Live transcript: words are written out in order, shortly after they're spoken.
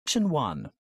Question 1.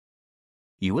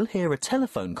 You will hear a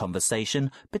telephone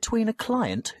conversation between a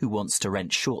client who wants to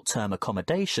rent short-term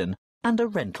accommodation and a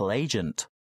rental agent.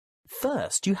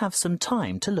 First, you have some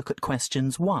time to look at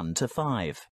questions 1 to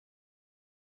 5.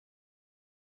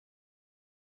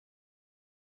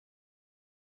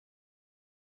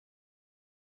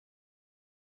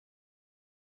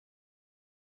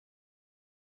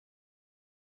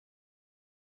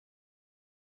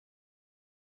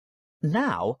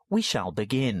 Now we shall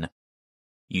begin.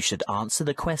 You should answer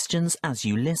the questions as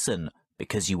you listen,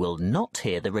 because you will not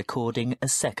hear the recording a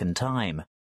second time.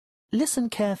 Listen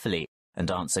carefully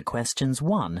and answer questions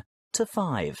 1 to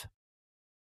 5.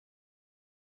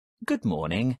 Good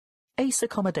morning. Ace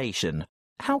Accommodation.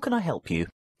 How can I help you?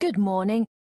 Good morning.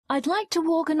 I'd like to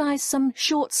organise some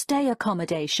short-stay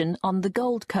accommodation on the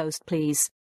Gold Coast,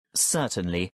 please.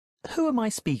 Certainly. Who am I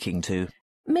speaking to?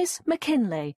 Miss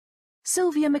McKinley.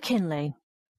 Sylvia McKinley.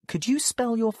 Could you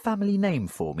spell your family name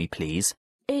for me, please?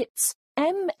 It's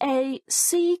M-A-C-K-I-N-L-A-Y.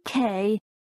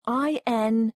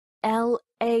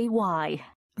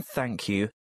 Thank you.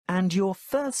 And your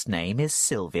first name is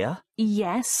Sylvia?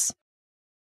 Yes.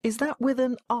 Is that with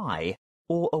an I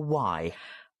or a Y?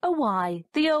 A Y,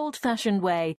 the old-fashioned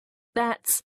way.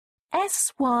 That's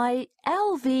S-Y-L-V-I-A.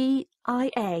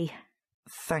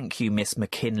 Thank you, Miss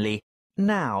McKinley.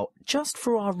 Now, just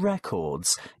for our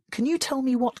records, can you tell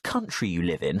me what country you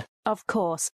live in? Of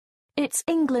course. It's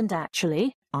England,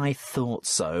 actually. I thought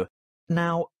so.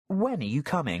 Now, when are you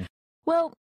coming?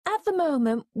 Well, at the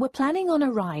moment, we're planning on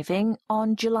arriving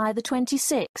on July the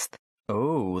 26th.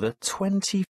 Oh, the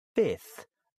 25th.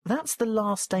 That's the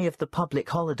last day of the public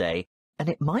holiday, and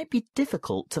it might be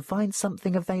difficult to find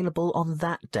something available on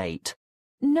that date.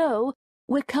 No,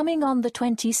 we're coming on the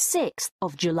 26th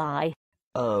of July.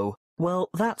 Oh, well,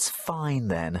 that's fine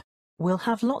then. We'll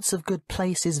have lots of good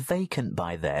places vacant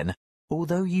by then,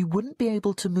 although you wouldn't be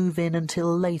able to move in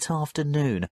until late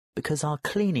afternoon, because our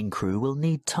cleaning crew will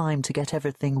need time to get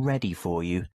everything ready for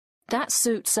you. That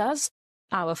suits us.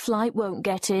 Our flight won't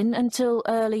get in until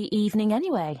early evening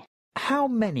anyway. How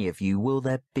many of you will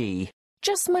there be?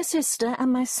 Just my sister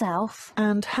and myself.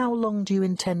 And how long do you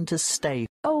intend to stay?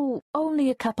 Oh, only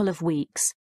a couple of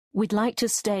weeks. We'd like to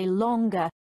stay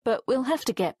longer, but we'll have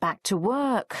to get back to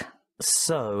work.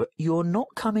 So, you're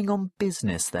not coming on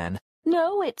business then?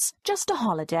 No, it's just a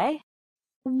holiday.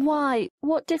 Why,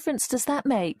 what difference does that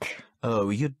make?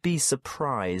 Oh, you'd be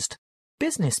surprised.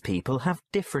 Business people have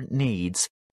different needs.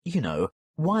 You know,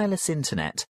 wireless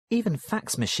internet, even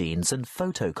fax machines and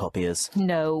photocopiers.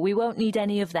 No, we won't need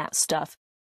any of that stuff.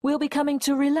 We'll be coming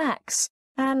to relax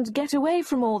and get away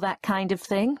from all that kind of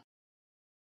thing.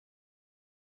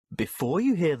 Before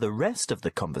you hear the rest of the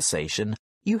conversation,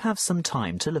 you have some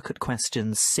time to look at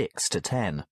questions 6 to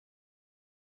 10.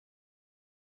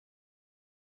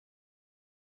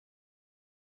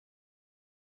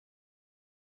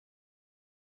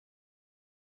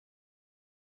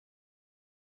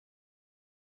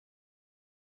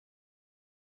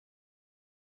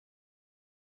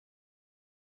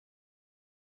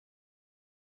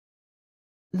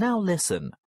 Now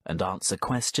listen and answer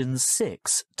questions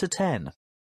 6 to 10.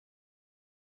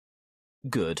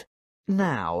 Good.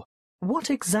 Now, what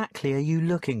exactly are you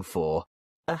looking for?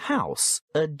 A house,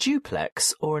 a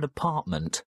duplex, or an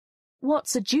apartment?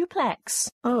 What's a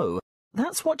duplex? Oh,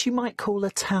 that's what you might call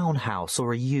a townhouse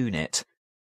or a unit.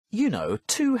 You know,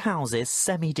 2 houses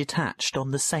semi-detached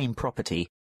on the same property.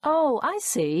 Oh, I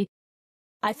see.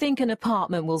 I think an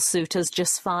apartment will suit us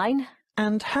just fine.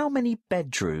 And how many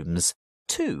bedrooms?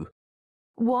 2.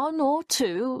 1 or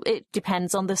 2, it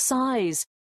depends on the size.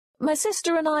 My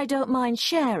sister and I don't mind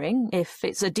sharing if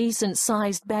it's a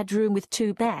decent-sized bedroom with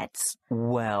 2 beds.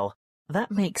 Well, that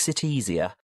makes it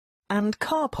easier. And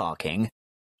car parking?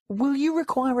 Will you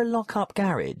require a lock-up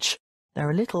garage? They're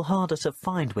a little harder to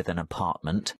find with an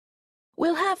apartment.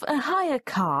 We'll have a hire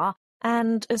car,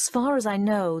 and as far as I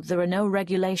know, there are no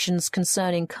regulations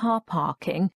concerning car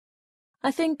parking. I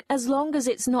think as long as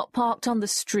it's not parked on the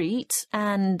street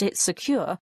and it's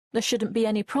secure, there shouldn't be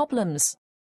any problems.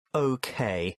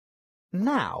 OK.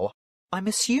 Now, I'm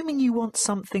assuming you want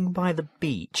something by the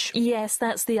beach. Yes,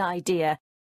 that's the idea.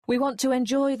 We want to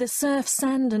enjoy the surf,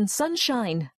 sand and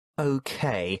sunshine.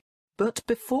 OK, but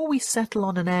before we settle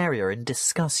on an area and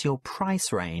discuss your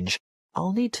price range,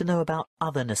 I'll need to know about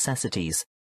other necessities.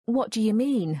 What do you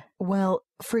mean? Well,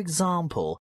 for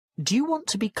example, do you want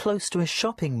to be close to a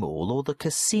shopping mall or the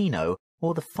casino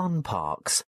or the fun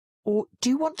parks? Or do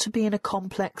you want to be in a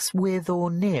complex with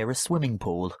or near a swimming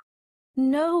pool?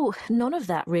 No, none of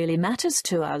that really matters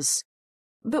to us.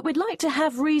 But we'd like to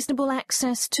have reasonable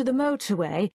access to the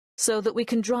motorway so that we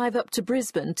can drive up to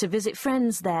Brisbane to visit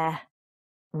friends there.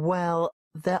 Well,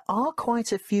 there are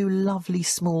quite a few lovely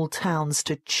small towns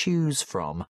to choose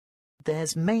from.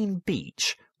 There's Main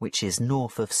Beach, which is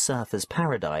north of Surfer's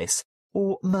Paradise,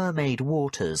 or Mermaid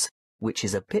Waters, which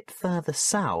is a bit further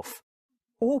south,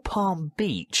 or Palm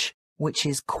Beach, which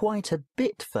is quite a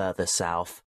bit further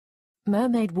south.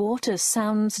 Mermaid Waters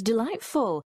sounds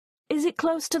delightful. Is it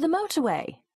close to the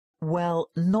motorway?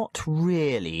 Well, not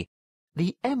really.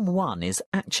 The M1 is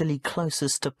actually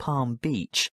closest to Palm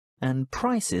Beach, and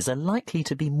prices are likely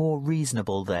to be more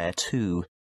reasonable there too.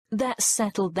 That's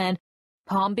settled then.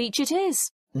 Palm Beach it is.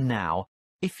 Now,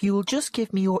 if you'll just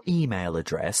give me your email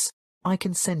address, I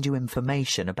can send you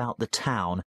information about the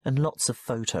town and lots of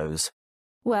photos.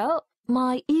 Well,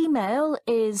 my email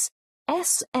is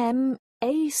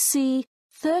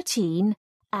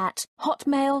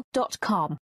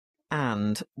smac13@hotmail.com.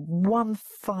 And one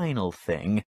final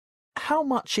thing. How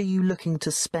much are you looking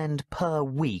to spend per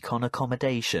week on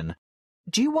accommodation?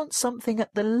 Do you want something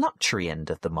at the luxury end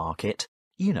of the market?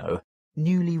 You know,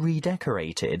 newly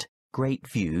redecorated, great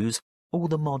views, all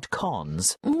the mod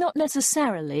cons? Not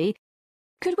necessarily.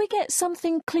 Could we get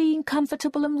something clean,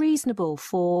 comfortable and reasonable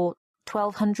for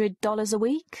 $1,200 a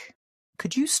week?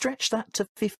 Could you stretch that to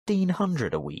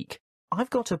 $1,500 a week? I've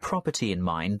got a property in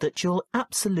mind that you'll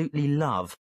absolutely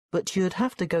love, but you'd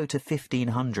have to go to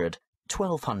 $1,500.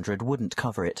 $1,200 wouldn't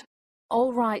cover it.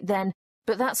 All right then,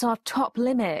 but that's our top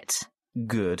limit.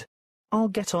 Good. I'll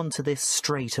get on to this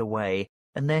straight away,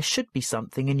 and there should be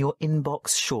something in your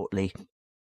inbox shortly.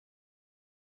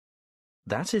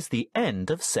 That is the end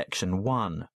of section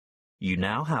 1. You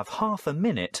now have half a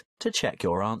minute to check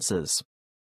your answers.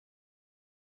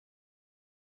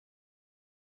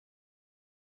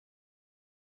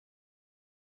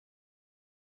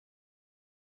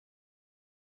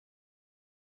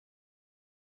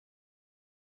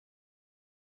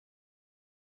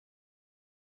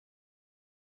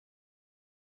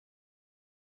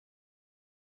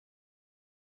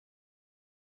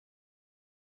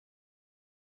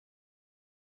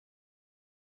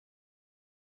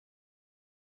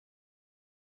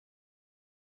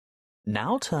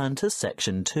 Now turn to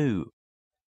Section 2.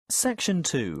 Section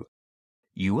 2.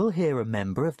 You will hear a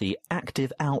member of the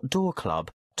Active Outdoor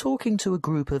Club talking to a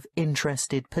group of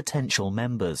interested potential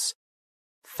members.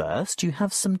 First, you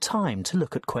have some time to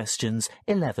look at questions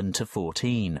 11 to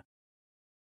 14.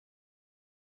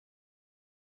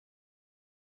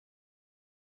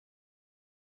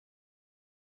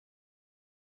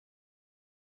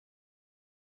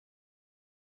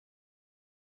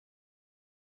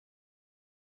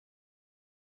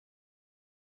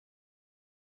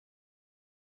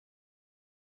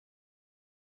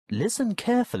 Listen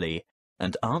carefully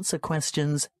and answer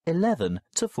questions 11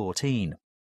 to 14.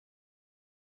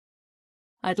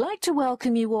 I'd like to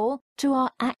welcome you all to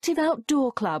our Active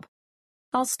Outdoor Club.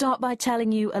 I'll start by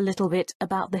telling you a little bit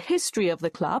about the history of the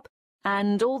club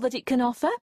and all that it can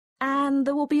offer, and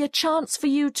there will be a chance for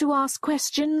you to ask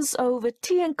questions over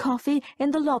tea and coffee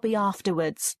in the lobby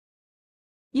afterwards.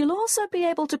 You'll also be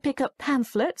able to pick up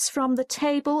pamphlets from the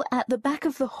table at the back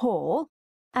of the hall,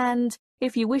 and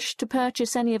if you wish to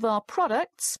purchase any of our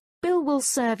products, Bill will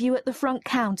serve you at the front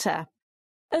counter.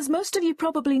 As most of you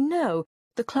probably know,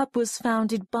 the club was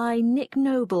founded by Nick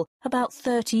Noble about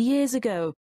 30 years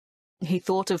ago. He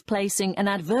thought of placing an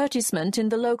advertisement in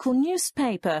the local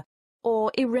newspaper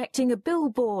or erecting a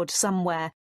billboard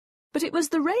somewhere, but it was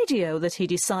the radio that he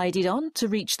decided on to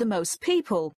reach the most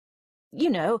people.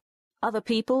 You know, other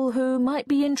people who might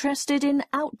be interested in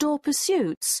outdoor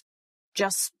pursuits.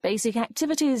 Just basic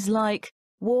activities like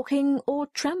walking or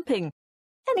tramping.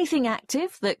 Anything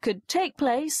active that could take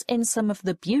place in some of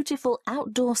the beautiful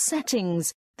outdoor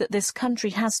settings that this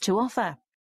country has to offer.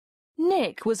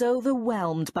 Nick was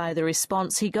overwhelmed by the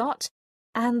response he got,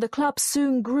 and the club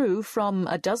soon grew from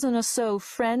a dozen or so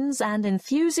friends and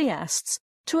enthusiasts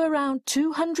to around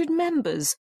 200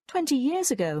 members 20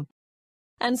 years ago,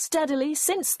 and steadily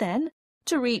since then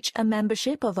to reach a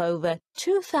membership of over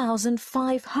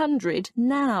 2,500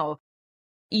 now.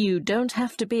 You don't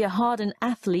have to be a hardened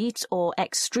athlete or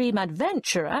extreme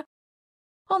adventurer.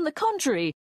 On the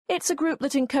contrary, it's a group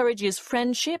that encourages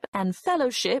friendship and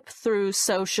fellowship through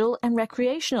social and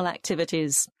recreational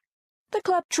activities. The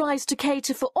club tries to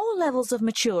cater for all levels of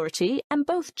maturity and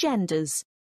both genders.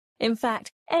 In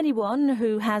fact, anyone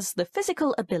who has the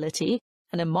physical ability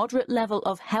and a moderate level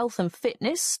of health and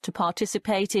fitness to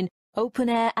participate in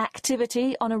open-air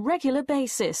activity on a regular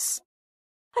basis.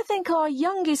 I think our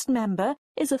youngest member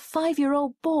is a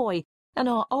 5-year-old boy, and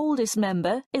our oldest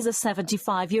member is a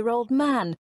 75-year-old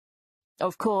man.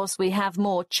 Of course, we have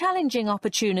more challenging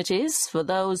opportunities for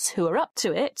those who are up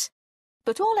to it,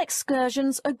 but all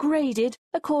excursions are graded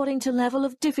according to level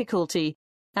of difficulty,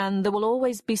 and there will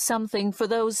always be something for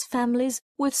those families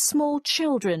with small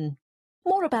children.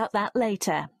 More about that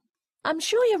later. I'm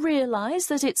sure you realise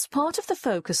that it's part of the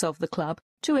focus of the club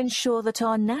to ensure that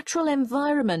our natural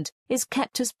environment is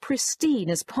kept as pristine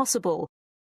as possible.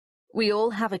 We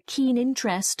all have a keen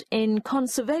interest in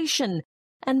conservation,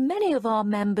 and many of our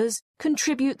members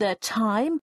contribute their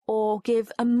time or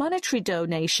give a monetary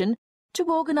donation to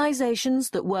organisations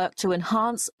that work to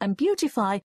enhance and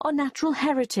beautify our natural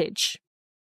heritage.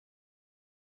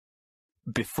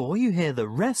 Before you hear the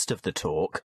rest of the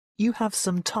talk, you have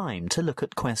some time to look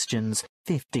at questions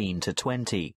 15 to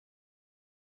 20.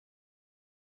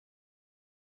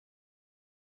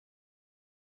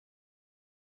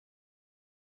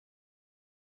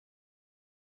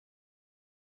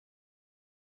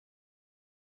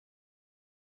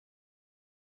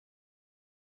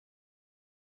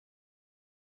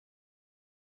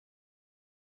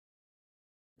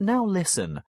 Now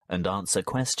listen and answer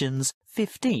questions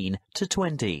 15 to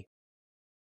 20.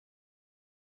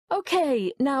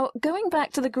 OK, now going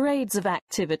back to the grades of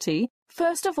activity,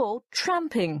 first of all,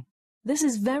 tramping. This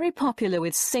is very popular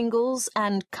with singles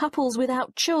and couples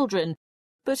without children,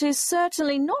 but is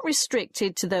certainly not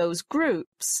restricted to those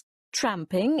groups.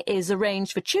 Tramping is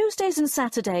arranged for Tuesdays and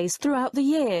Saturdays throughout the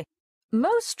year.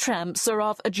 Most tramps are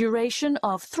of a duration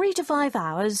of 3 to 5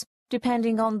 hours,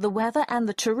 depending on the weather and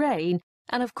the terrain,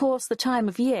 and of course the time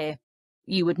of year.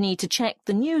 You would need to check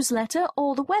the newsletter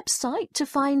or the website to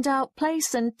find out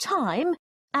place and time,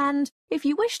 and if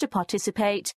you wish to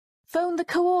participate, phone the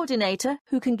coordinator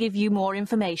who can give you more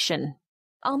information.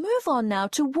 I'll move on now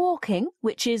to walking,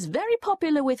 which is very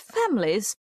popular with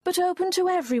families, but open to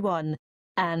everyone,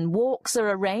 and walks are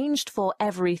arranged for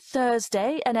every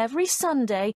Thursday and every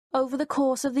Sunday over the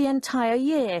course of the entire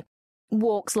year.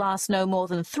 Walks last no more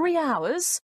than 3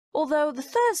 hours, although the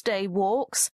Thursday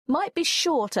walks might be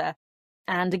shorter,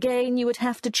 and again you would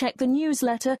have to check the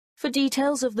newsletter for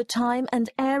details of the time and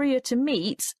area to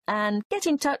meet and get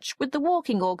in touch with the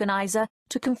walking organiser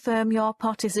to confirm your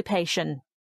participation.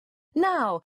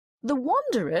 Now, the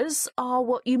Wanderers are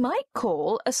what you might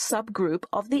call a subgroup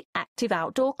of the Active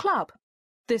Outdoor Club.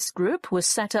 This group was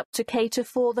set up to cater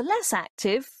for the less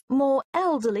active, more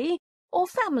elderly, or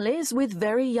families with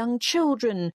very young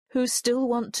children who still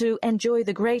want to enjoy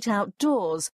the great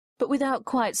outdoors, but without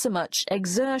quite so much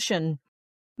exertion.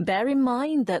 Bear in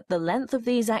mind that the length of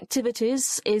these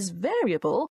activities is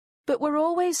variable, but we're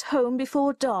always home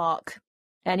before dark.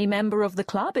 Any member of the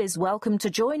club is welcome to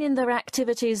join in their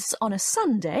activities on a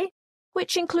Sunday,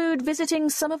 which include visiting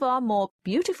some of our more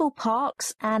beautiful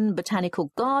parks and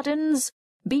botanical gardens,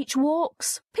 beach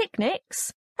walks,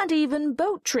 picnics, and even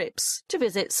boat trips to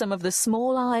visit some of the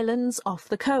small islands off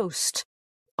the coast.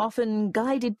 Often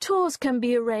guided tours can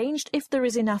be arranged if there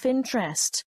is enough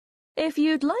interest. If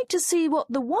you'd like to see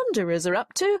what the Wanderers are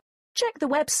up to, check the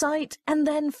website and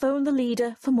then phone the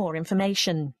leader for more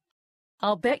information.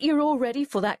 I'll bet you're all ready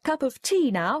for that cup of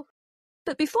tea now.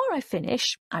 But before I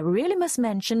finish, I really must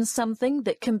mention something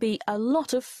that can be a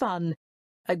lot of fun.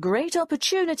 A great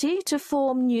opportunity to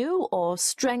form new or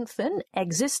strengthen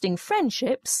existing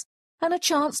friendships, and a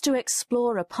chance to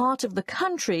explore a part of the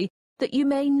country that you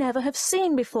may never have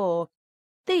seen before.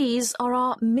 These are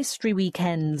our mystery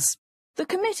weekends. The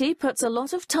committee puts a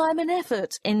lot of time and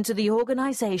effort into the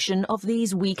organisation of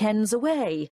these weekends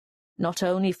away, not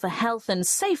only for health and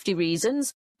safety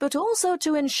reasons, but also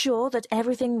to ensure that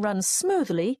everything runs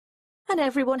smoothly and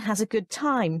everyone has a good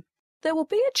time. There will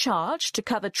be a charge to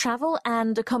cover travel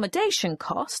and accommodation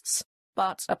costs,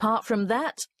 but apart from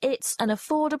that, it's an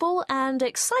affordable and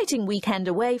exciting weekend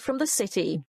away from the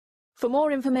city. For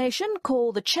more information,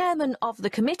 call the chairman of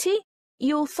the committee.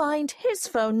 You'll find his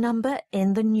phone number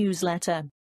in the newsletter.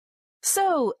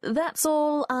 So, that's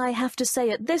all I have to say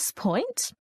at this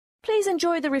point. Please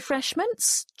enjoy the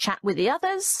refreshments, chat with the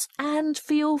others, and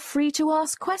feel free to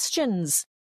ask questions.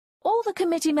 All the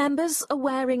committee members are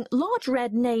wearing large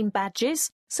red name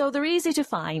badges, so they're easy to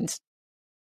find.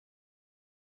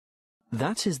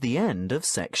 That is the end of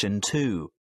section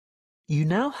 2. You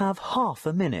now have half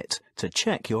a minute to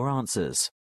check your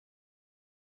answers.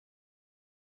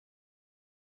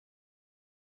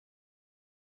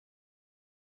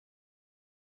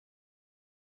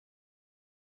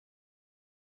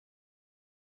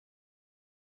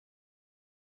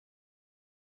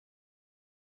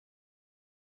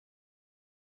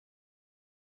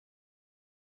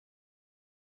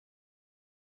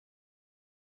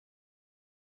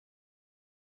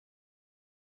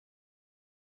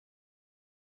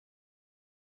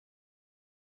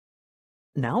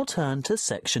 Now turn to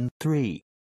Section 3.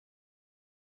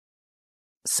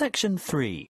 Section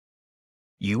 3.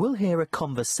 You will hear a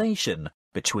conversation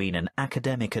between an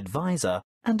academic advisor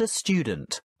and a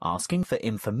student asking for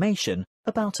information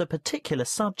about a particular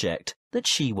subject that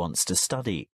she wants to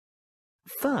study.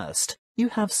 First, you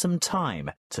have some time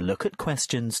to look at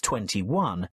questions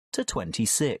 21 to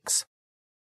 26.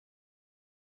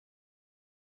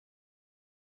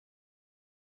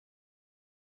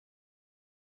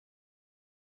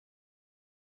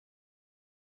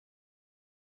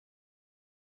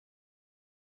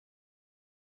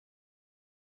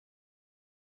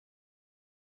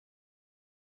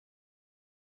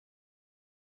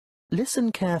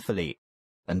 Listen carefully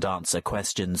and answer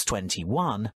questions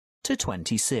 21 to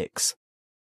 26.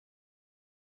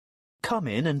 Come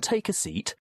in and take a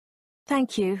seat.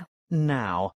 Thank you.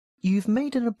 Now, you've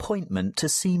made an appointment to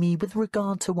see me with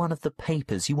regard to one of the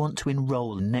papers you want to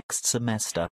enroll in next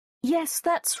semester. Yes,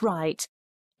 that's right.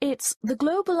 It's the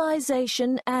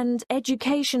Globalization and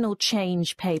Educational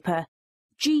Change paper,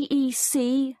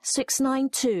 GEC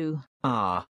 692.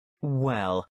 Ah,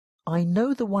 well, I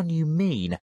know the one you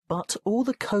mean, but all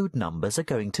the code numbers are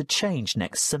going to change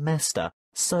next semester,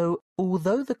 so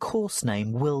although the course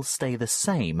name will stay the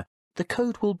same, the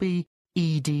code will be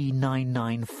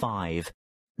ED995.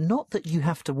 Not that you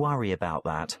have to worry about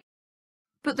that.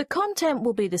 But the content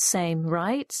will be the same,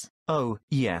 right? Oh,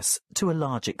 yes, to a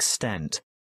large extent.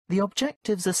 The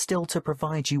objectives are still to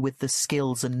provide you with the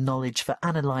skills and knowledge for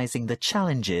analysing the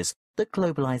challenges that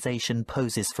globalisation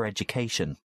poses for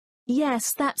education.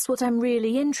 Yes, that's what I'm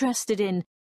really interested in.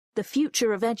 The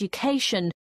future of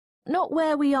education. Not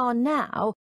where we are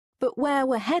now, but where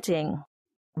we're heading.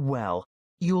 Well,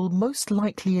 you'll most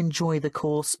likely enjoy the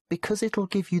course because it'll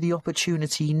give you the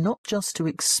opportunity not just to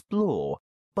explore,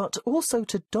 but also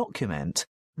to document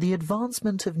the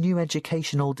advancement of new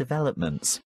educational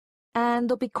developments. And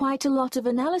there'll be quite a lot of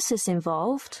analysis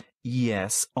involved.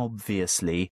 Yes,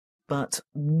 obviously. But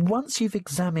once you've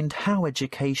examined how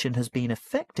education has been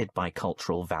affected by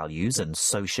cultural values and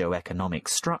socio-economic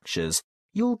structures,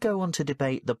 you'll go on to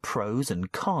debate the pros and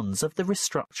cons of the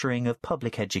restructuring of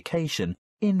public education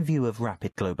in view of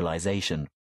rapid globalization.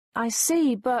 I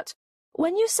see, but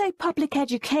when you say public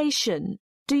education,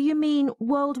 do you mean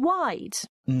worldwide?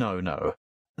 No.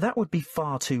 That would be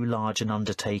far too large an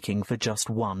undertaking for just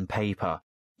one paper.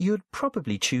 You'd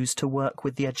probably choose to work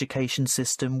with the education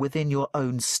system within your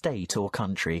own state or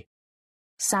country.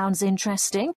 Sounds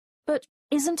interesting, but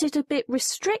isn't it a bit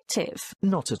restrictive?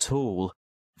 Not at all.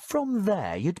 From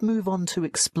there, you'd move on to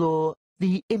explore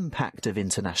the impact of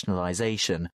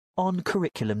internationalization on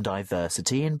curriculum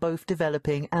diversity in both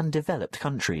developing and developed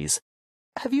countries.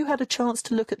 Have you had a chance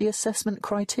to look at the assessment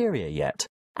criteria yet?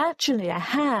 Actually, I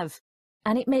have.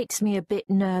 And it makes me a bit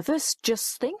nervous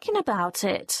just thinking about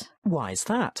it. Why's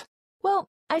that? Well,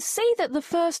 I see that the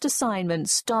first assignment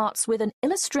starts with an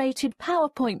illustrated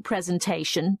PowerPoint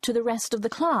presentation to the rest of the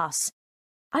class.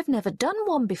 I've never done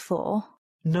one before.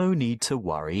 No need to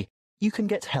worry. You can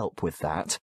get help with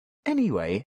that.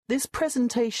 Anyway, this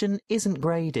presentation isn't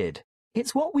graded.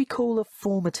 It's what we call a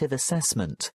formative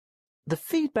assessment. The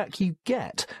feedback you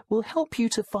get will help you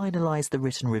to finalise the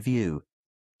written review.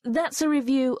 That's a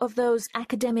review of those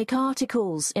academic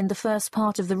articles in the first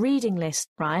part of the reading list,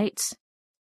 right?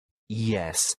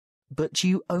 Yes, but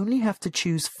you only have to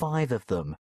choose 5 of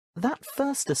them. That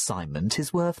first assignment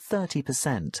is worth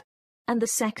 30%. And the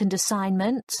second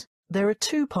assignment? There are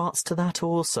 2 parts to that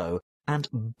also, and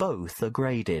both are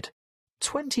graded.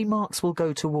 20 marks will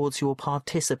go towards your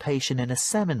participation in a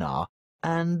seminar,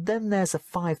 and then there's a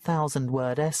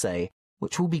 5,000-word essay,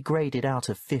 which will be graded out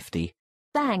of 50.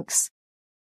 Thanks.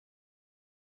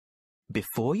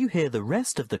 Before you hear the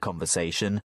rest of the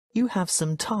conversation, you have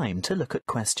some time to look at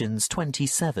questions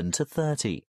 27 to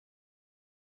 30.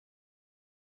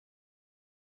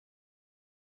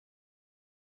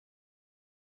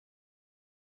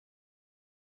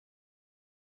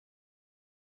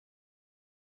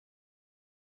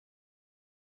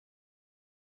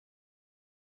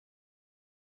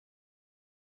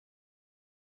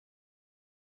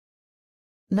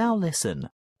 Now listen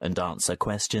and answer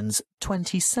questions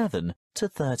 27 to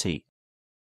 30.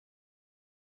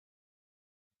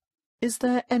 Is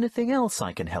there anything else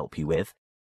I can help you with?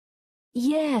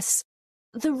 Yes,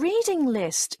 the reading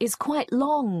list is quite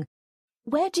long.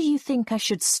 Where do you think I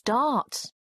should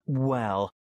start?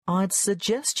 Well, I'd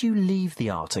suggest you leave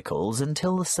the articles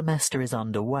until the semester is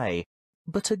underway,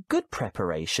 but a good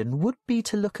preparation would be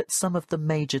to look at some of the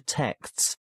major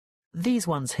texts. These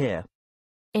ones here.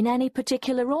 In any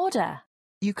particular order?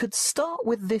 You could start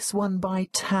with this one by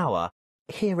Tower,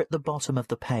 here at the bottom of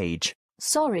the page.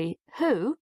 Sorry,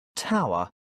 who? Tower.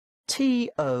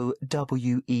 TOWER.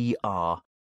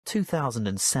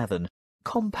 2007.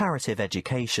 Comparative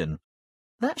Education.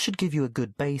 That should give you a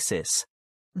good basis.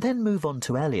 Then move on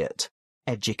to Eliot.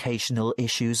 Educational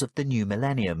Issues of the New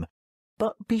Millennium.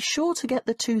 But be sure to get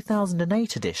the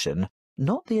 2008 edition,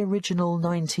 not the original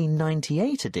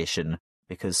 1998 edition,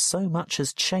 because so much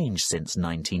has changed since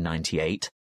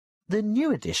 1998. The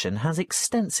new edition has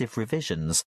extensive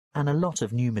revisions and a lot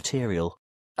of new material.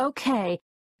 OK,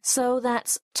 so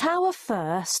that's Tower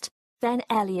first, then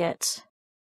Eliot.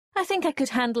 I think I could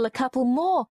handle a couple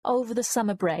more over the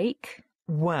summer break.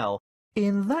 Well,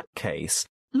 in that case,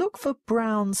 look for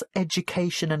Brown's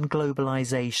Education and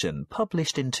Globalization,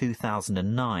 published in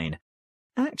 2009.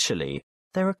 Actually,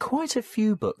 there are quite a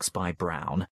few books by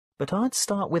Brown, but I'd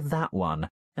start with that one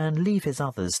and leave his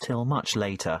others till much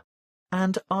later.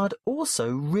 And I'd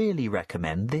also really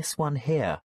recommend this one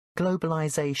here,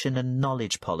 Globalization and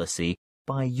Knowledge Policy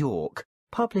by York,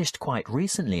 published quite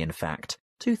recently in fact,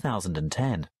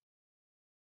 2010.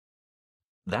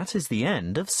 That is the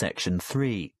end of section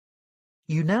 3.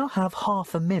 You now have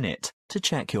half a minute to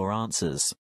check your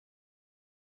answers.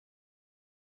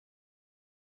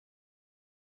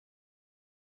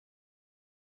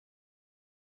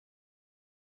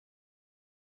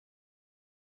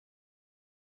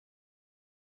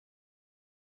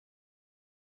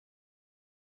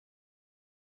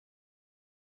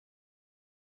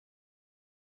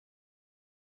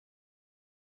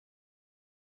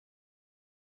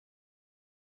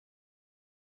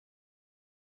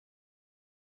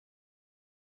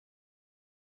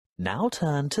 Now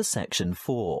turn to section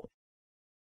 4.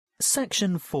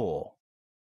 Section 4.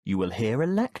 You will hear a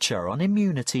lecture on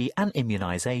immunity and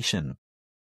immunisation.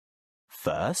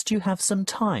 First, you have some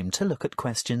time to look at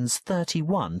questions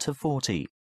 31 to 40.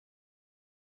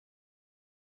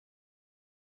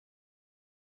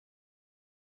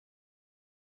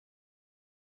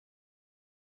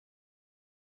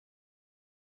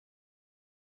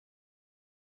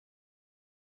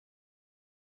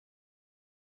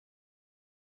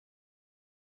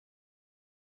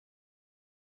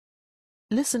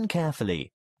 Listen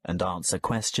carefully and answer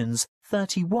questions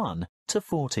 31 to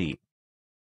 40.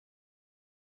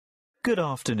 Good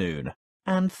afternoon,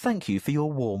 and thank you for your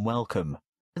warm welcome.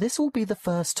 This will be the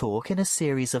first talk in a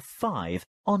series of 5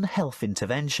 on health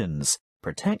interventions,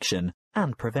 protection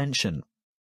and prevention.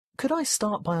 Could I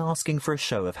start by asking for a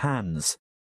show of hands?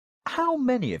 How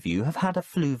many of you have had a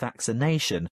flu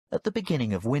vaccination at the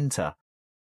beginning of winter?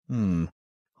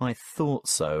 I thought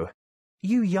so.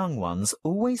 You young ones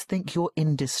always think you're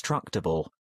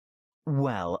indestructible.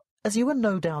 Well, as you are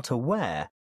no doubt aware,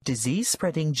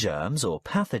 disease-spreading germs or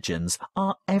pathogens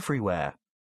are everywhere.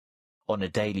 On a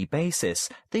daily basis,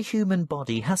 the human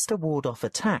body has to ward off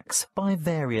attacks by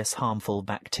various harmful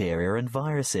bacteria and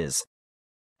viruses.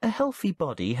 A healthy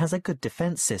body has a good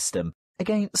defense system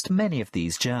against many of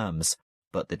these germs,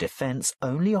 but the defense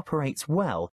only operates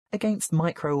well against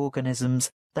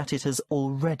microorganisms that it has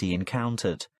already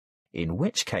encountered, in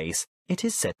which case it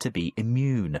is said to be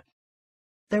immune.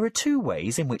 There are 2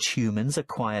 ways in which humans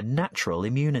acquire natural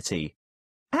immunity.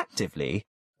 Actively,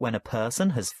 when a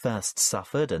person has first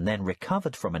suffered and then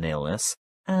recovered from an illness,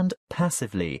 and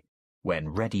passively, when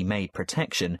ready-made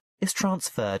protection is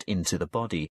transferred into the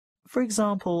body, for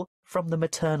example, from the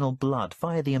maternal blood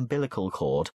via the umbilical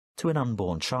cord to an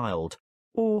unborn child,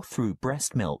 or through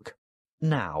breast milk.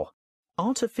 Now,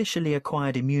 artificially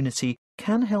acquired immunity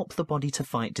can help the body to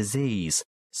fight disease,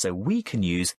 so we can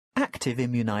use active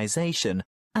immunization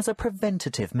as a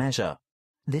preventative measure.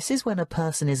 This is when a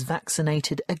person is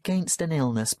vaccinated against an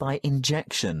illness by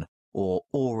injection or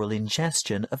oral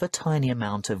ingestion of a tiny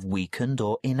amount of weakened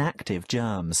or inactive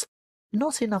germs,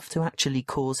 not enough to actually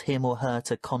cause him or her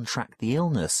to contract the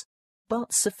illness,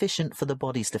 but sufficient for the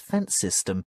body's defense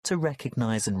system to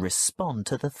recognize and respond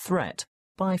to the threat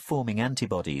by forming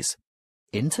antibodies.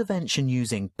 Intervention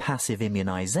using passive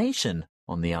immunization,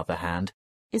 on the other hand,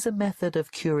 is a method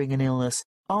of curing an illness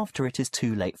after it is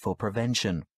too late for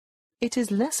prevention. It is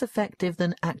less effective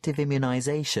than active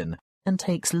immunization and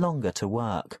takes longer to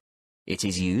work. It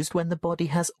is used when the body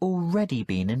has already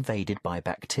been invaded by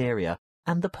bacteria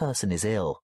and the person is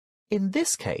ill. In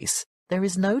this case, there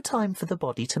is no time for the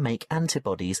body to make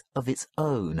antibodies of its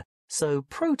own, so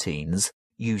proteins,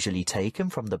 usually taken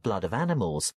from the blood of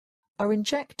animals, are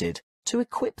injected to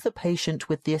equip the patient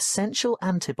with the essential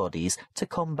antibodies to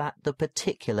combat the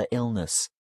particular illness.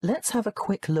 Let's have a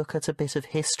quick look at a bit of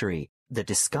history. The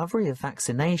discovery of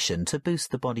vaccination to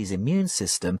boost the body's immune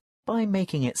system by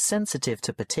making it sensitive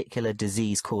to particular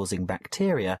disease-causing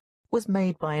bacteria was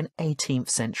made by an 18th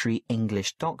century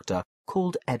English doctor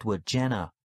called Edward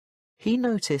Jenner. He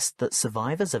noticed that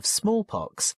survivors of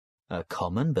smallpox, a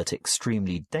common but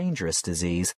extremely dangerous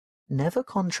disease, never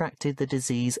contracted the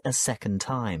disease a second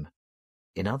time.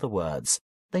 In other words,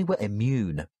 they were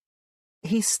immune.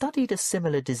 He studied a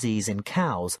similar disease in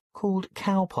cows called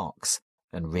cowpox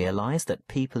and realized that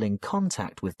people in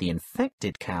contact with the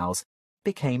infected cows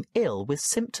became ill with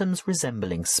symptoms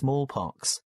resembling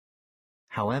smallpox.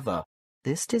 However,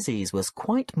 this disease was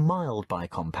quite mild by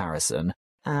comparison,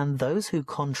 and those who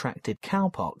contracted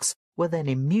cowpox were then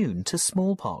immune to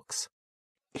smallpox.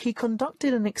 He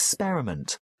conducted an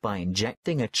experiment by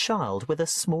injecting a child with a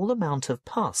small amount of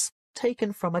pus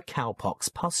taken from a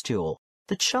cowpox pustule.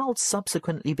 The child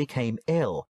subsequently became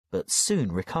ill, but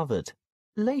soon recovered.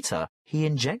 Later, he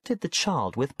injected the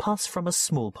child with pus from a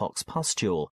smallpox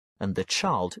pustule, and the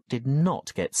child did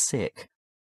not get sick.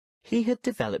 He had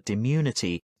developed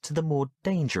immunity to the more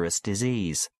dangerous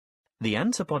disease. The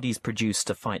antibodies produced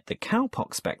to fight the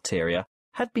cowpox bacteria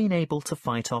had been able to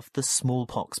fight off the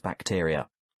smallpox bacteria.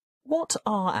 What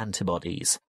are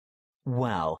antibodies?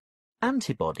 Well,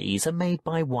 antibodies are made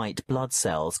by white blood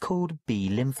cells called B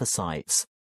lymphocytes,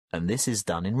 and this is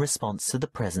done in response to the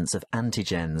presence of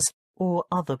antigens, or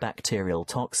other bacterial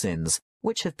toxins,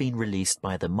 which have been released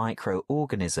by the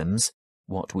microorganisms,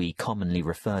 what we commonly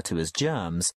refer to as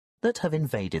germs, that have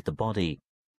invaded the body.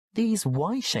 These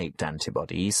Y-shaped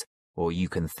antibodies, or you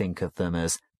can think of them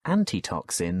as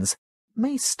antitoxins,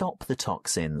 may stop the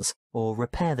toxins or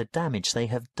repair the damage they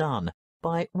have done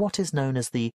by what is known as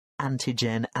the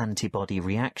antigen-antibody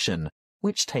reaction,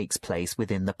 which takes place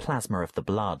within the plasma of the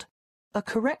blood. A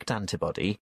correct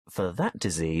antibody, for that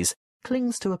disease,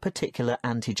 clings to a particular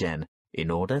antigen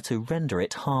in order to render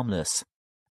it harmless.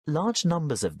 Large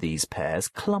numbers of these pairs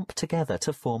clump together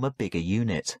to form a bigger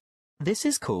unit. This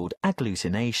is called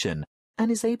agglutination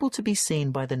and is able to be seen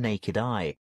by the naked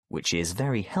eye, which is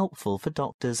very helpful for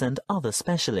doctors and other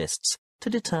specialists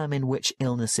to determine which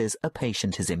illnesses a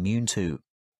patient is immune to.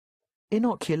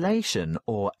 Inoculation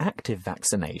or active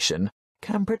vaccination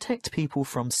can protect people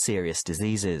from serious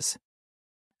diseases.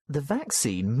 The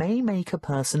vaccine may make a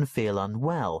person feel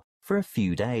unwell for a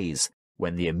few days,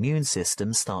 when the immune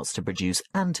system starts to produce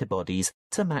antibodies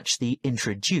to match the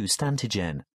introduced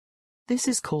antigen. This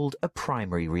is called a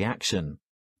primary reaction.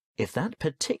 If that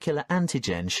particular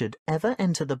antigen should ever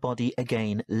enter the body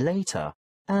again later,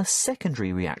 a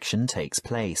secondary reaction takes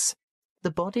place.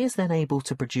 The body is then able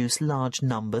to produce large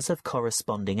numbers of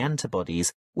corresponding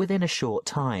antibodies within a short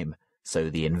time, so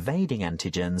the invading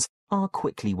antigens are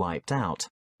quickly wiped out,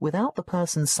 without the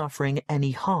person suffering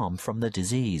any harm from the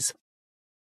disease.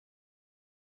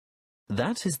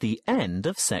 That is the end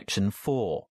of section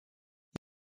 4.